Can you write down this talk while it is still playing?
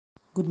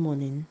Good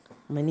morning,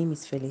 my name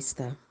is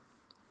Felista.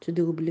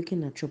 Today we'll be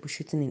looking at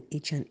troubleshooting in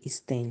H&E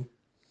stain.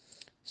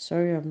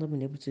 Sorry I've not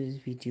been able to do this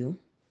video,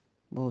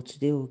 but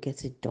today we'll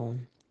get it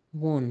done.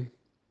 One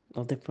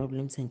of the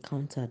problems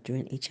encountered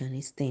during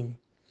H&E stain,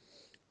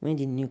 when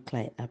the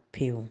nuclei are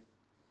pale.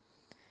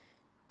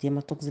 The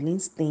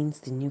Haematoxylin stains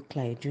the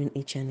nuclei during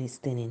H&E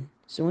staining.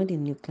 So when the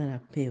nuclei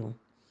are pale,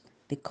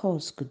 the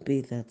cause could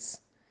be that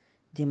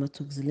the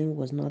Haematoxylin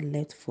was not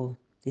left for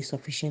the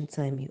sufficient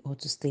time it ought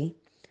to stay,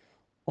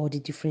 or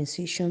the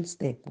differentiation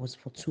step was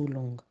for too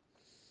long.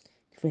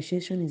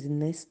 Differentiation is the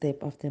next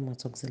step after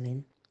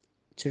Haematoxylin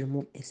to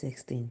remove excess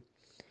stain.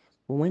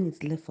 But when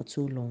it's left for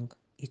too long,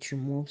 it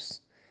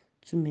removes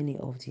too many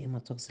of the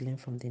Haematoxylin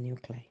from the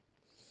nuclei.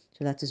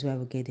 So that is why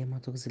we get the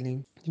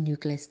Haematoxylin, the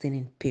nuclei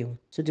staining pale.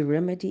 So the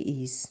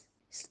remedy is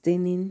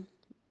staining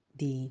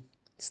the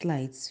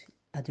slides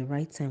at the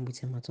right time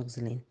with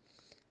Haematoxylin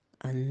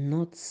and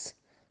not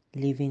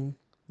leaving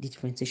the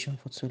differentiation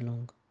for too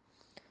long.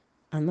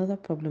 Another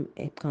problem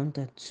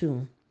encountered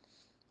too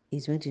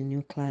is when the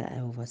nuclei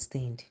are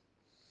overstained,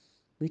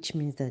 which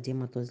means that the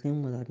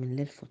Haematoxylin would have been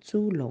left for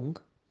too long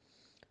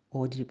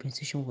or the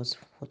differentiation was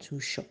for too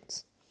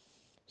short.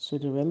 So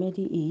the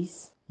remedy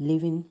is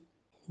leaving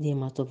the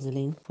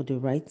Haematoxylin for the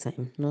right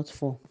time, not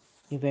for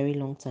a very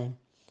long time,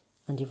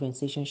 and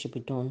differentiation should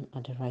be done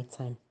at the right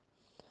time.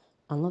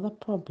 Another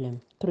problem,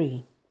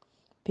 3,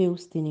 pale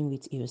staining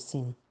with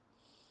Eosin.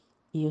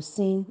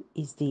 Eosin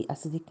is the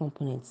acidic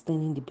component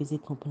staining the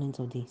basic component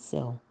of the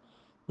cell,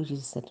 which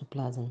is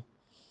cytoplasm.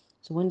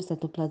 So when the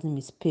cytoplasm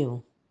is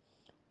pale,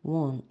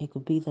 one, it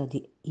could be that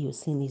the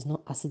Eosin is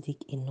not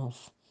acidic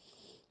enough.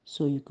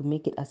 So you could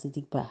make it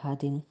acidic by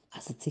adding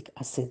acetic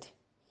acid.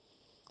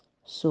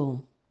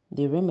 So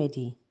the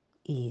remedy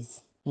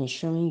is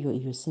ensuring your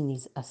eosin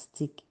is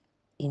acidic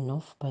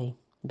enough by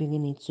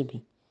bringing it to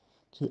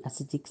the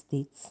acidic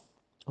state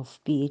of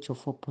pH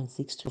of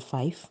 4.6 to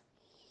 5.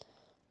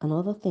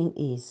 Another thing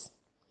is,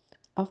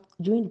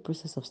 during the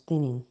process of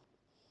staining,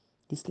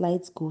 the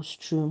slides goes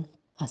through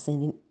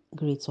ascending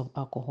grades of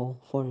alcohol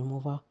for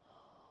removal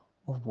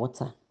of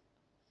water.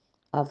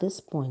 At this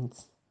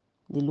point,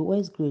 the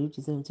lowest grade, which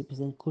is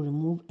 70%, could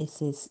remove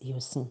excess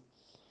eosin.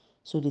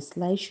 So the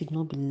slide should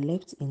not be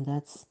left in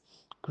that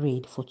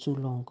grade for too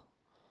long.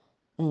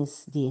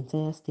 Hence, the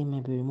entire stain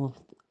might be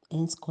removed,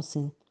 hence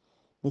causing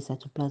the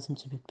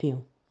cytoplasm to be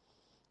pale.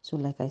 So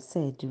like I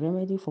said, the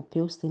remedy for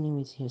pale staining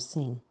with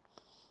eosin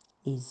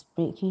is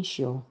making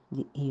sure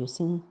the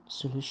eosin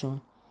solution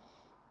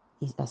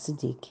is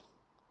acidic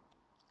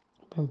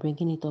by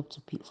bringing it up to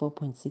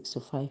 4.6 to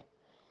 5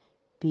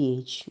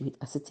 pH with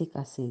acetic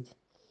acid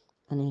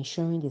and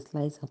ensuring the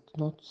slides are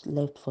not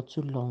left for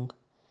too long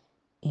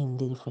in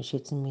the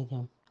differentiating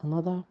medium.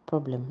 Another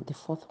problem, the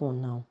fourth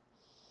one now,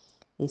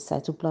 is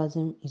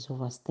cytoplasm is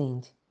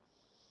overstained.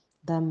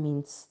 That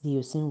means the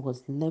eosin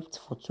was left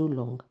for too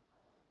long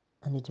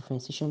and the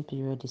differentiation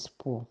period is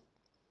poor.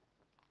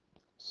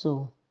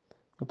 So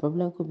the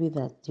problem could be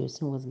that the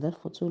eosin was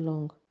left for too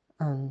long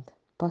and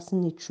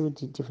passing it through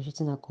the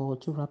differentiating alcohol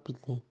too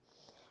rapidly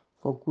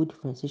for good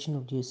differentiation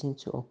of the eosin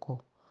to occur.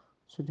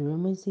 So the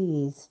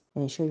remedy is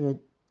ensure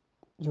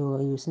your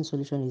eosin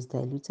solution is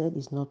diluted,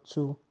 is not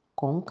too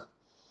conk,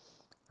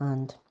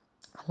 and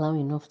allow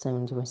enough time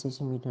in the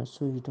differentiation medium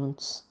so you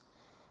don't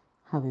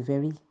have a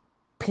very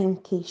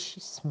pinkish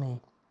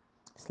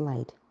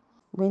slide.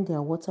 When there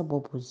are water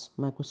bubbles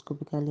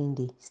microscopically in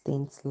the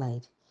stained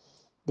slide,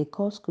 the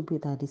cause could be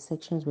that the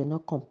sections were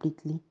not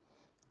completely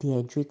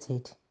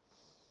dehydrated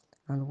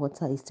and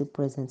water is still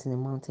present in the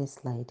mounted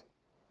slide.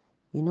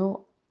 You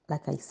know,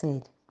 like I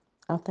said,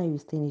 after you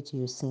stain it to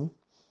your sink,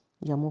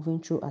 you are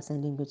moving through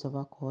ascending grades of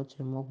alcohol to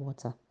remove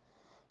water.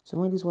 So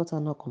when these water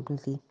are not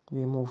completely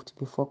removed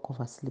before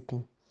cover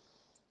slipping,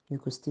 you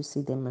could still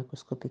see them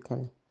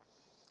microscopically.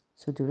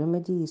 So the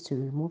remedy is to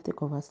remove the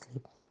cover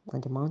slip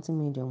and the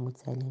mounting medium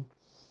with Xylene.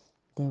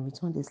 Then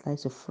return the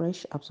slides to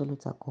fresh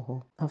absolute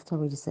alcohol. After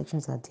which the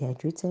sections are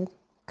dehydrated,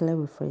 clear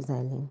with fresh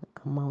Xylene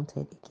and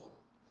mounted again.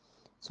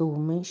 So we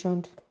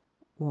mentioned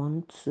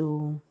 1,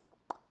 2,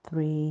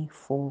 3,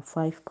 4,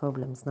 5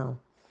 problems now.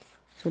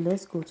 So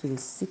let's go to the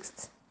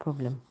 6th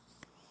problem.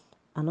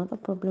 Another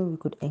problem we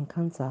could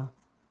encounter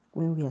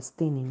when we are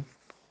staining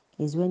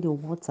is when the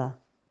water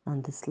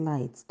and the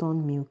slides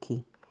turn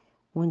milky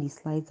when the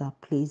slides are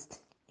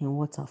placed in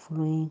water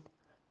following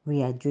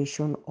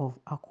rehydration of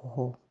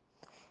alcohol.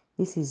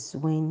 This is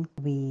when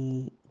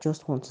we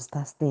just want to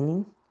start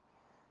staining.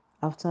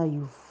 After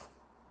you've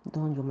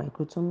done your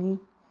microtomy,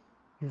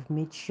 you've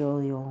made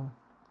sure your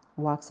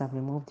wax have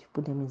removed, you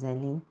put them in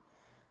Xylene,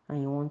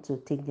 and you want to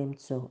take them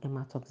to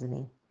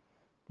Haematoxylin.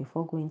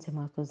 Before going to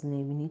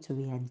Haematoxylin, we need to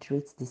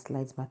rehydrate the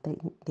slides by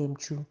taking them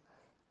through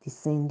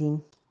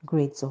descending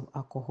grades of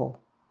alcohol.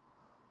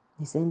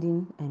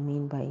 Descending, I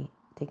mean by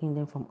taking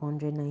them from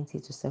 190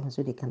 to 7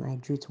 so they can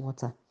hydrate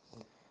water.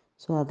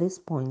 So at this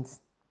point,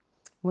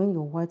 when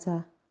your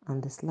water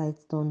and the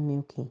slides turn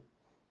milky,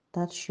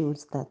 that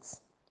shows that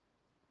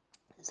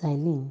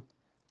Xylene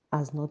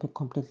has not been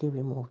completely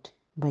removed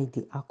by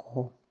the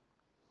alcohol.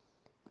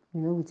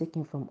 We're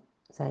taking from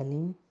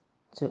xylene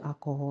to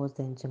alcohols,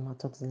 then to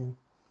haematoxylin.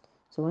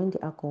 So when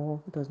the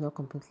alcohol does not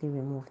completely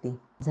remove the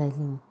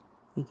xylene,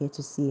 you get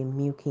to see a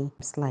milky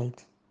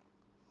slide.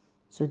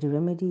 So the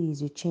remedy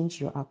is you change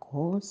your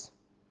alcohols,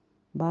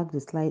 bag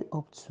the slide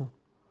up to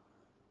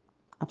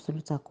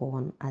absolute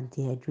alcohol and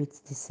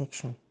dehydrate this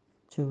section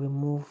to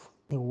remove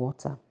the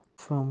water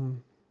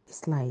from the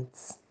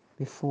slides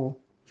before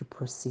you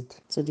proceed.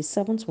 So the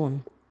seventh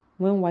one,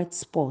 when white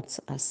spots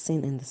are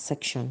seen in the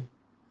section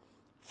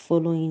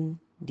following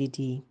the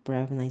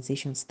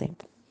deprioritization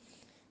step.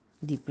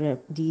 The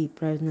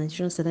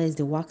prioritization step, that is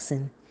the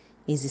waxing,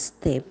 is a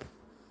step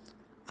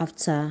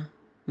after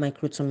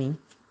microtomy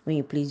when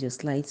you place your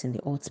slides in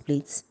the hot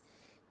plates.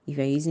 If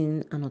you're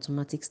using an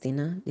automatic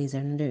stainer, there's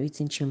another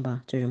heating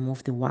chamber to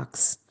remove the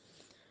wax.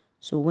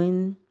 So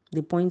when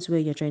the point where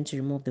you're trying to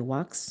remove the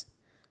wax,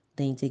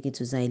 then you take it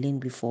to xylene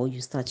before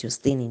you start your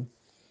staining.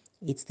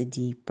 It's the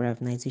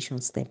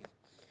deprioritization step.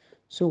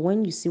 So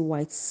when you see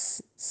white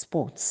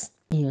spots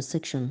in your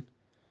section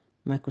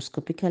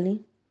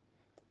microscopically,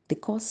 the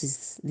cause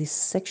is these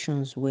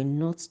sections were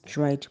not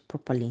dried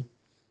properly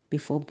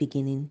before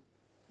beginning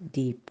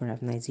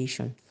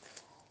deprioritization,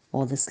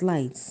 or the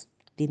slides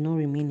did not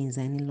remain in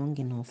xylene long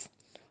enough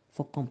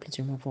for complete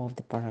removal of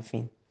the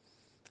paraffin.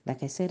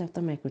 Like I said,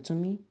 after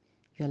microtomy,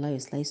 you allow your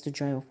slides to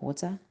dry off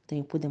water, then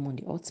you put them on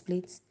the hot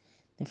plates.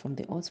 Then from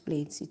the hot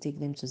plates, you take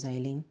them to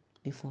xylene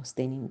before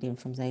staining them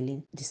from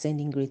xylene,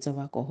 descending grades of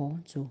alcohol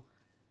to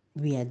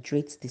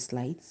rehydrate the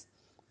slides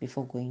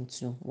before going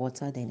to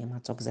water, then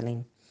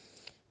haematoxylin.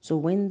 So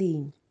when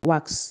the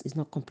wax is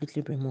not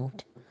completely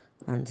removed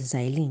and the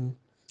xylene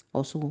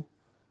also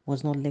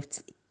was not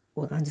left,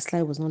 and the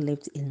slide was not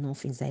left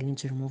enough in xylene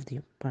to remove the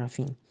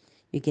paraffin,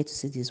 you get to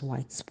see these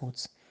white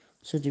spots.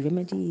 So the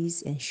remedy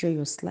is ensure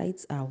your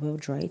slides are well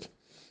dried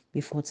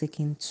before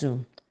taking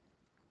to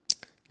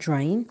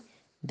drying.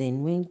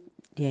 Then when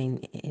they are in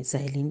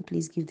xylene,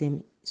 please give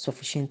them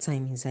sufficient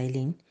time in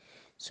xylene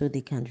so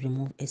they can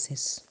remove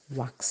excess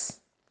wax.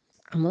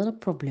 Another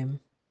problem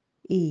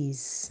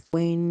is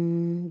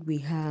when we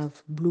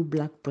have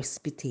blue-black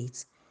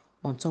precipitates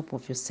on top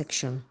of your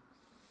section.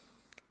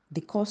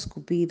 The cause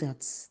could be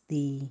that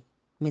the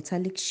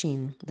metallic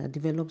sheen that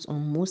develops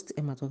on most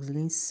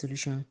haematoxylin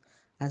solution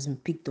has been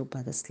picked up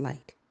by the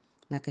slide.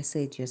 Like I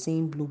said, you're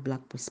seeing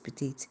blue-black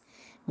precipitate.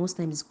 Most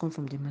times it's come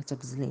from the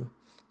haematoxylin.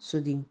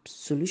 So the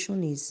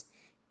solution is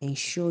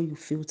ensure you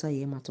filter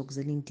your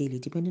haematoxylin daily,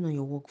 depending on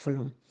your work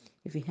volume.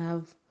 If you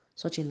have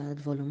such a large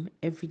volume,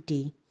 every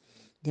day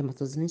the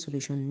haematoxylin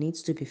solution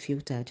needs to be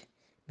filtered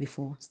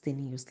before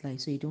staining your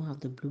slides so you don't have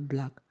the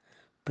blue-black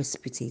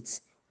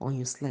precipitates on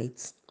your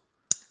slides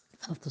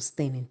after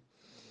staining,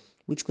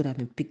 which could have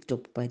been picked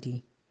up by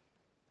the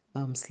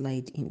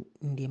slide in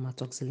the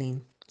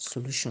haematoxylin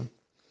solution.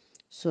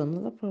 So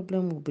another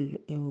problem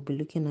we'll be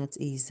looking at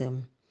is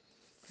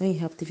when you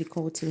have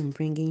difficulty in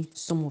bringing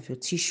some of your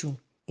tissue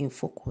in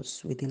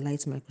focus with the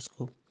light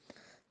microscope.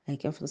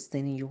 Like after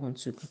staining, you want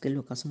to quickly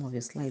look at some of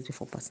your slides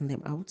before passing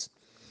them out.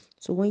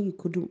 So when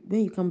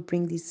you can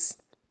bring this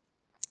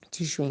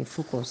tissue in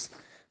focus,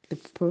 the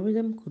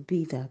problem could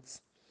be that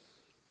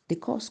the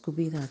cause could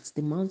be that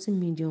the mounting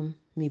medium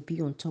may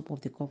be on top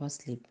of the cover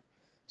slip.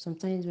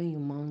 Sometimes when you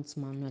mount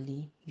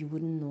manually, you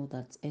wouldn't know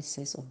that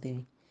excess of the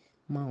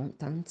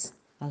mountants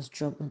has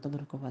dropped on top of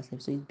the cover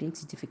slip, so it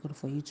makes it difficult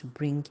for you to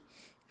bring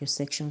your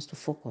sections to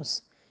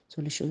focus.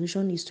 So the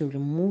solution is to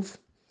remove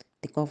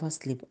the cover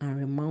slip and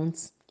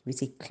remount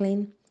with a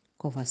clean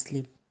cover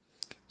slip.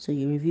 So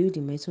you review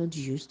the method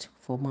used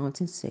for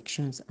mounting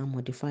sections and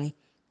modify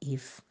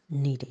if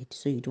needed,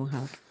 so you don't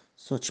have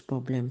such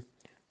problem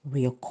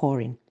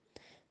reoccurring.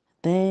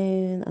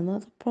 Then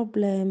another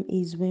problem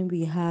is when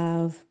we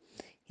have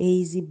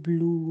hazy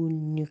blue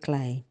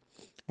nuclei.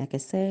 Like I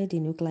said, the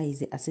nuclei is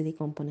the acidic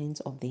component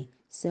of the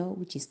cell,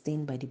 which is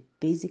stained by the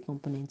basic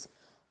component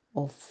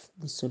of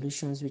the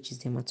solutions, which is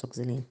the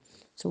haematoxylin.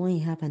 So when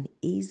you have an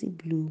hazy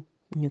blue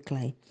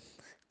nuclei,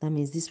 that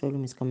means this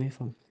problem is coming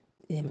from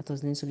the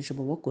haematoxylin solution.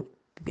 But what could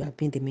have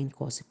been the main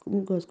cause? The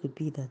main cause could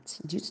be that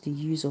due to the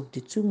use of the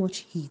too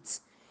much heat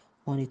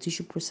on a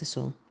tissue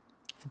processor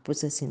for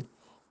processing,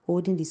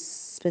 holding the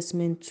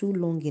specimen too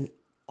long in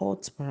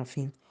hot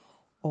paraffin,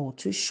 or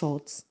too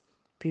short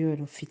period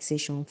of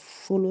fixation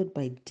followed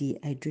by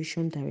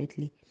dehydration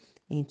directly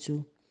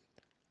into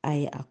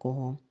high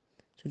alcohol.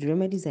 So the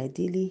remedies,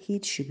 ideally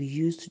heat should be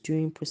used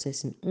during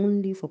processing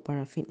only for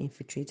paraffin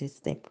infiltrated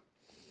step,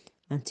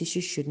 and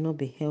tissue should not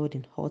be held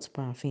in hot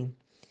paraffin.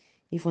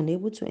 If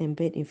unable to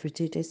embed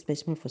infiltrated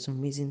specimen for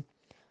some reason,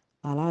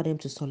 allow them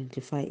to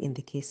solidify in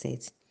the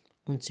cassette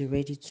until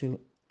ready to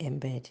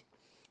embed.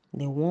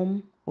 Then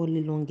warm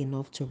only long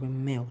enough to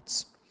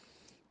remelt.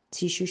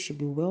 Tissue should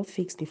be well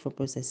fixed before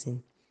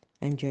processing,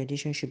 and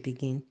gradation should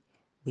begin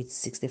with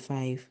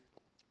 65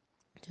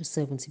 to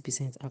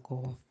 70%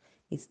 alcohol.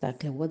 It's that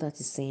clear. What that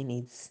is saying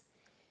is,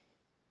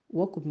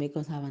 what could make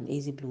us have an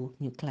hazy blue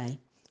nuclei?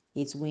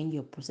 It's when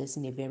you're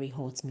processing a very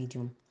hot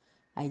medium.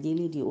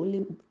 Ideally, the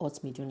only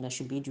hot medium that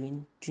should be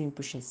during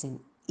processing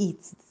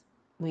heat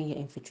when you're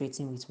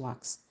infiltrating with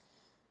wax.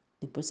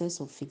 The process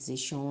of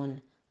fixation,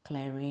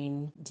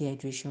 clearing,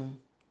 dehydration,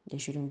 there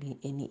shouldn't be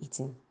any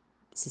eating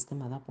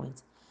system at that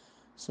point.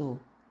 So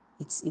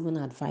it's even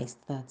advised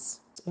that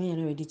when you're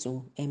not ready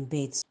to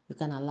embed, you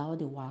can allow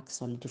the wax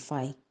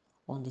solidify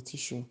on the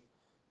tissue.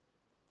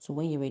 So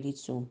when you're ready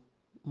to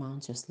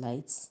mount your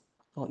slides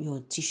or your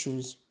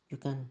tissues, you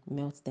can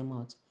melt them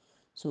out.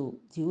 So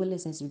the whole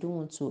essence, you don't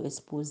want to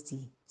expose the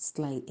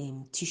slide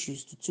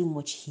tissues to too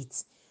much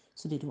heat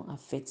so they don't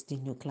affect the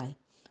nuclei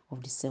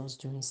of the cells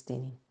during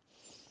staining.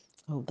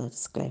 I hope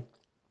that's clear.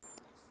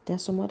 There are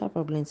some other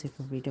problems you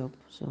can read up.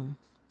 So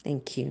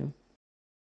thank you.